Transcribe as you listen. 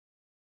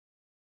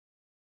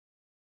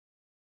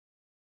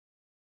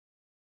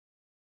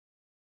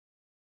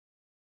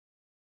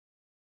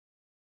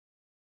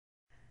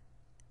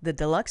The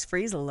Deluxe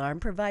FreezeAlarm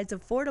provides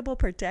affordable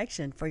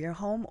protection for your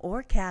home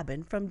or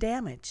cabin from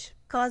damage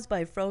caused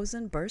by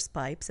frozen burst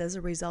pipes as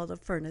a result of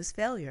furnace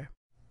failure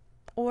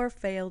or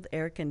failed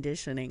air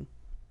conditioning.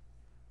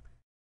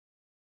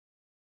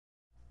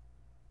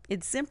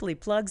 It simply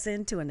plugs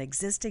into an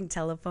existing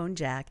telephone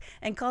jack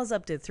and calls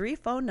up to 3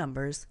 phone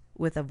numbers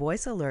with a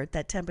voice alert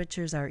that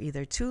temperatures are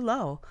either too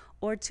low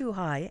or too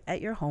high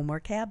at your home or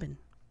cabin.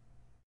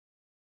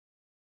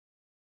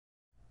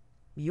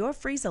 Your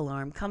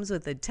FreezeAlarm comes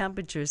with a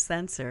temperature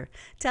sensor,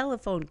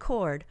 telephone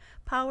cord,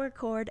 power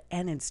cord,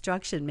 and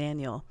instruction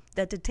manual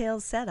that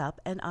details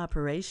setup and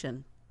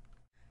operation.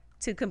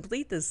 To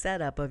complete the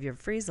setup of your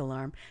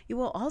FreezeAlarm, you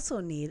will also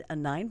need a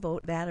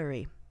 9-volt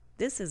battery.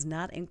 This is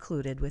not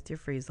included with your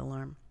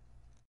FreezeAlarm.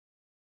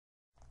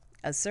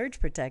 A surge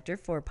protector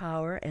for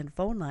power and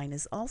phone line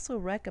is also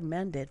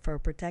recommended for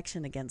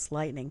protection against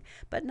lightning,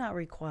 but not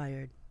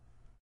required.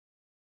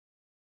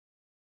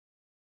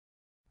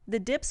 The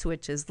dip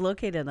switches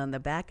located on the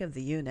back of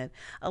the unit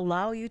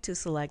allow you to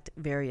select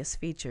various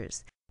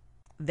features.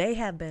 They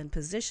have been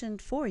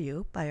positioned for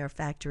you by our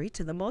factory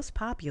to the most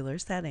popular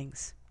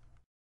settings.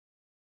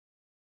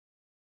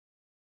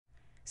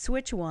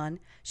 Switch 1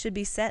 should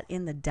be set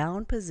in the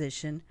down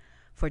position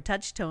for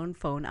touch-tone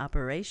phone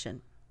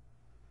operation.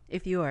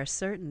 If you are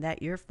certain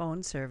that your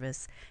phone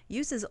service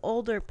uses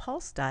older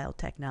pulse dial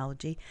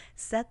technology,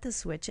 set the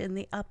switch in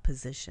the up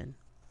position.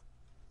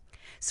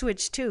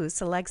 Switch 2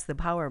 selects the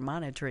power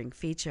monitoring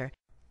feature.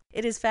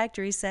 It is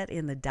factory set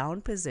in the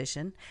down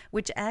position,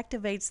 which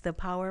activates the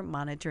power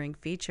monitoring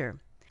feature.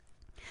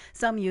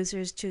 Some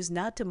users choose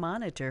not to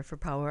monitor for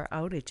power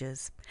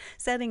outages.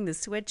 Setting the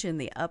switch in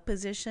the up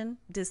position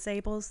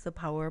disables the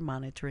power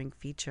monitoring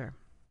feature.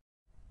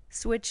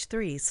 Switch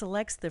 3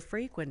 selects the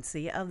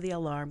frequency of the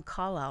alarm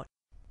callout.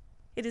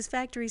 It is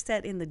factory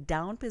set in the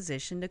down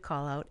position to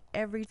call out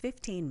every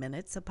 15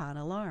 minutes upon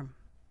alarm.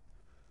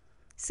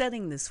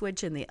 Setting the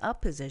switch in the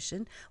up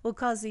position will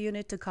cause the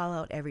unit to call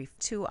out every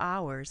 2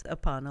 hours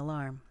upon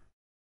alarm.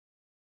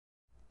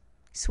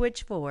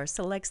 Switch 4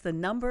 selects the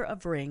number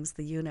of rings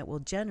the unit will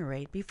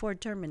generate before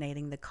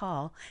terminating the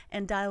call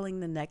and dialing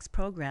the next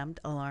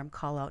programmed alarm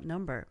callout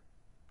number.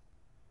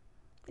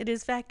 It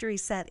is factory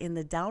set in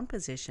the down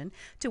position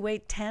to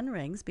wait 10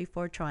 rings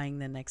before trying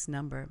the next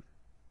number.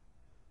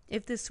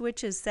 If the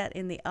switch is set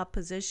in the up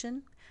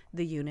position,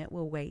 the unit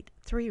will wait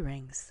 3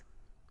 rings.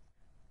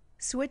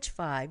 Switch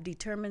 5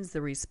 determines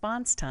the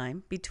response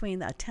time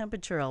between a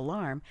temperature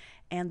alarm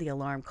and the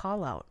alarm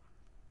callout.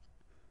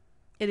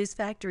 It is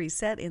factory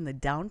set in the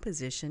down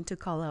position to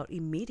call out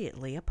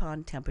immediately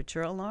upon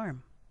temperature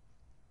alarm.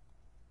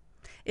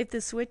 If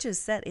the switch is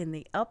set in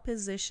the up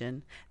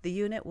position, the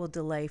unit will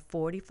delay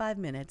 45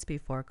 minutes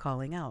before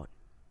calling out.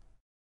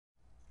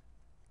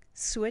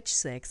 Switch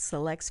 6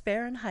 selects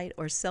Fahrenheit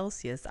or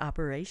Celsius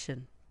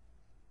operation.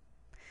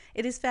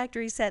 It is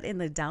factory set in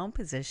the down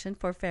position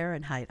for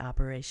Fahrenheit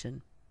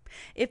operation.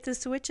 If the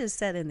switch is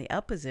set in the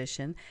up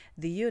position,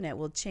 the unit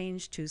will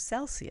change to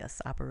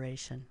Celsius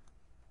operation.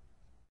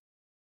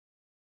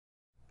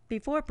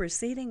 Before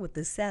proceeding with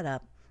the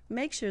setup,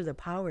 make sure the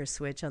power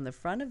switch on the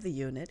front of the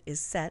unit is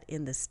set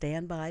in the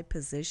standby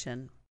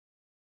position.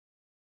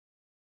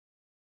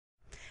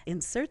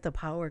 Insert the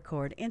power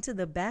cord into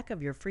the back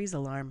of your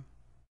FreezeAlarm.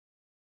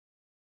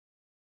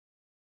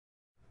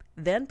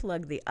 Then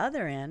plug the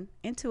other end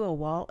into a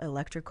wall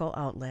electrical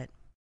outlet.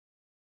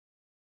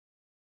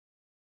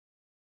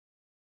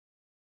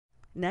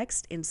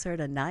 Next, insert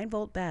a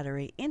 9-volt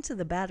battery into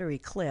the battery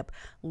clip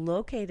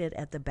located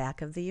at the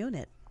back of the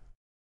unit.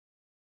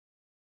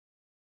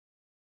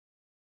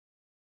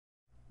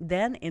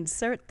 Then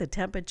insert the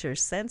temperature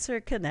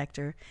sensor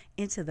connector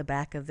into the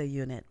back of the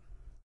unit.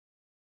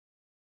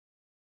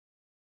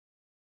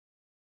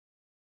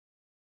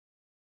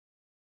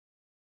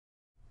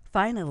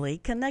 Finally,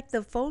 connect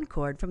the phone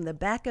cord from the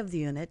back of the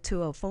unit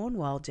to a phone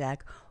wall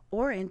jack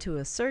or into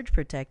a surge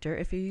protector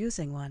if you're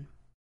using one.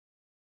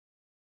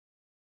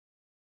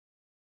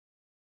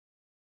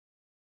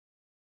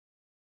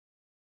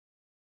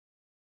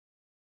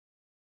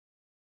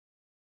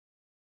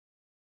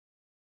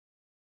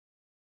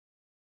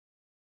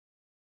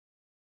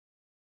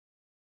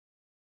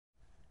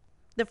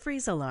 The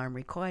FreezeAlarm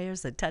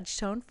requires a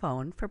touch-tone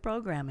phone for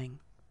programming.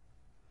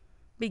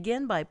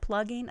 Begin by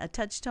plugging a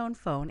touch-tone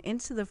phone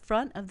into the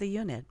front of the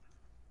unit.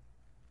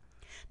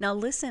 Now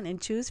listen and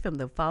choose from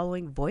the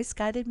following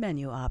voice-guided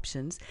menu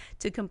options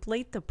to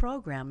complete the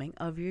programming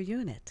of your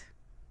unit.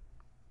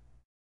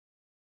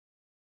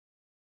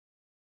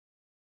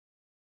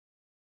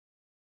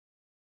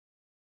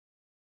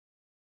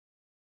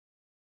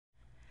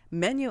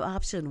 Menu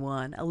option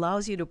 1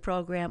 allows you to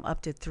program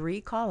up to 3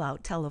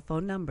 call-out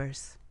telephone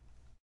numbers.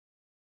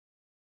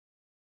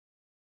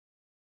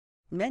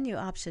 Menu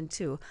option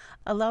 2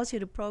 allows you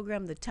to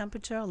program the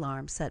temperature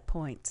alarm set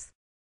points.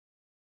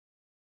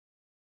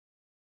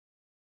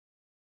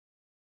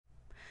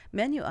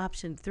 Menu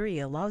option 3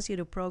 allows you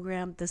to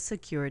program the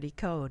security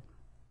code.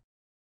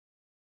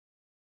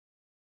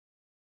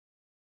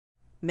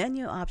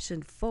 Menu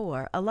option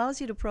 4 allows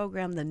you to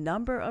program the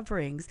number of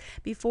rings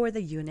before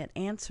the unit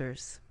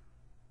answers.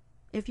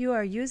 If you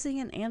are using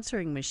an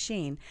answering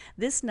machine,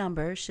 this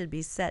number should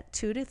be set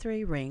 2 to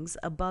 3 rings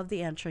above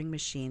the answering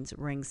machine's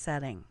ring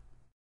setting.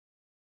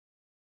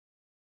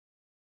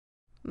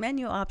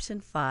 Menu option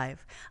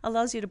 5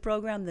 allows you to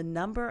program the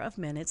number of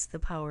minutes the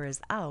power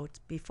is out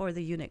before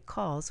the unit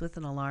calls with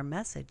an alarm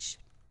message.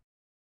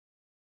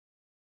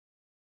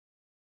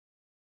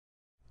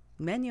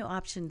 Menu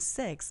option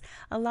 6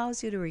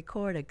 allows you to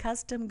record a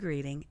custom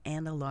greeting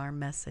and alarm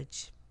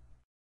message.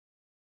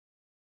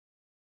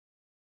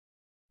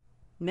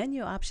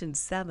 Menu option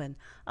 7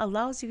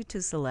 allows you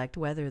to select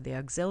whether the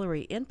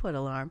auxiliary input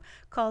alarm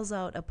calls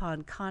out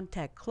upon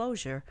contact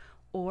closure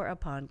or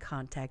upon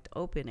contact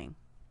opening.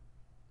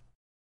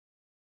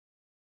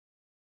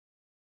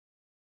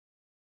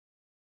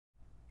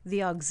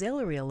 The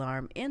auxiliary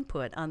alarm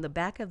input on the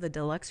back of the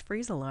Deluxe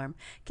FreezeAlarm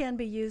can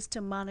be used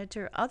to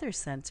monitor other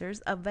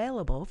sensors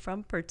available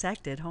from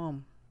Protected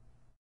Home.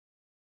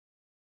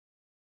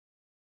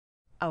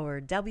 Our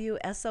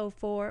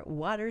WSO4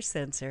 water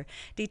sensor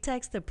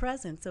detects the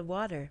presence of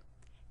water.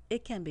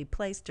 It can be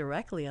placed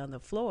directly on the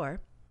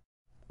floor,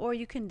 or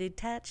you can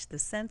detach the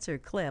sensor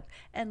clip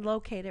and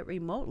locate it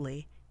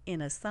remotely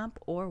in a sump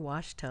or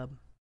wash tub.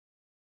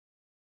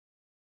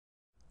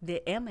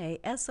 The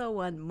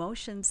MASO1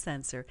 Motion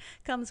Sensor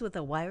comes with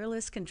a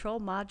wireless control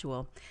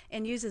module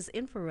and uses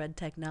infrared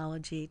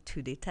technology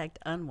to detect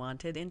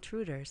unwanted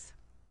intruders.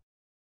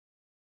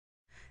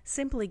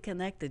 Simply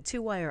connect the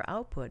 2-wire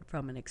output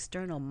from an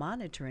external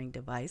monitoring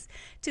device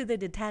to the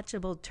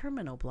detachable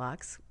terminal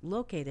blocks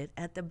located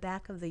at the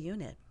back of the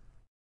unit.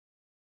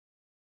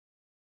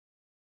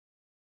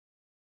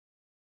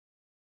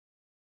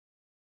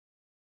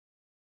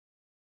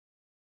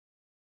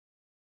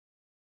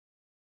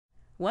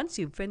 Once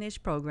you've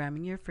finished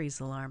programming your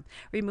FreezeAlarm,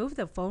 remove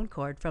the phone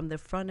cord from the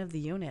front of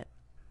the unit.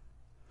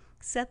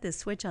 Set the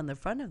switch on the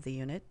front of the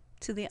unit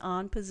to the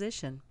on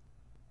position.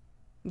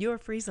 Your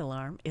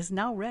FreezeAlarm is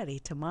now ready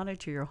to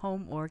monitor your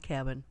home or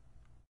cabin.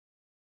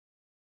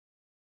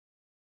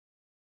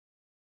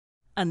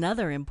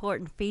 Another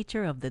important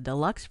feature of the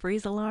Deluxe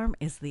FreezeAlarm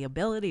is the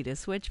ability to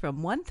switch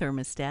from one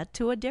thermostat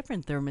to a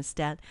different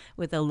thermostat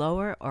with a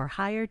lower or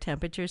higher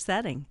temperature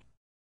setting.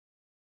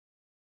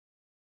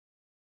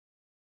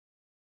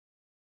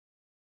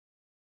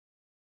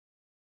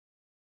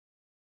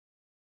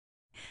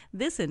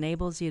 This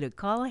enables you to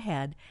call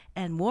ahead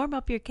and warm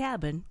up your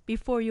cabin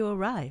before you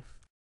arrive.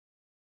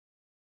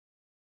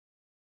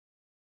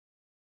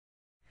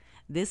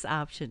 This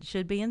option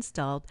should be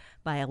installed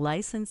by a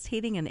licensed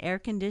heating and air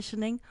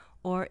conditioning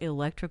or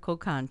electrical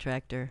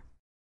contractor.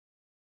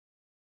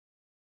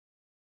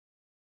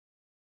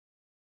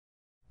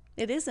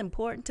 It is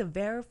important to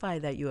verify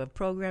that you have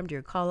programmed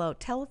your call-out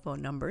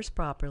telephone numbers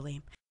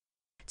properly.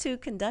 To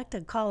conduct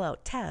a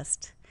call-out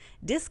test,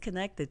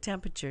 disconnect the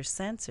temperature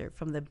sensor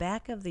from the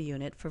back of the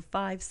unit for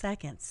 5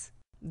 seconds,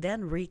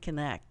 then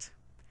reconnect.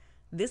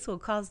 This will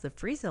cause the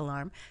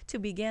FreezeAlarm to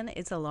begin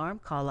its alarm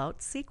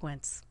call-out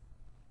sequence.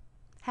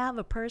 Have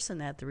a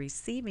person at the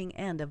receiving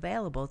end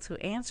available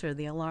to answer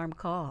the alarm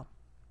call.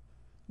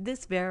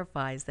 This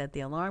verifies that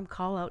the alarm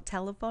call-out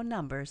telephone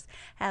numbers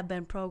have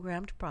been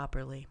programmed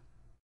properly.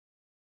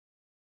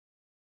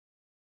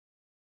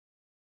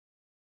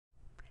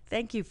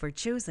 Thank you for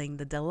choosing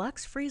the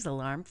Deluxe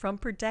FreezeAlarm from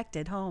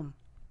Protected Home.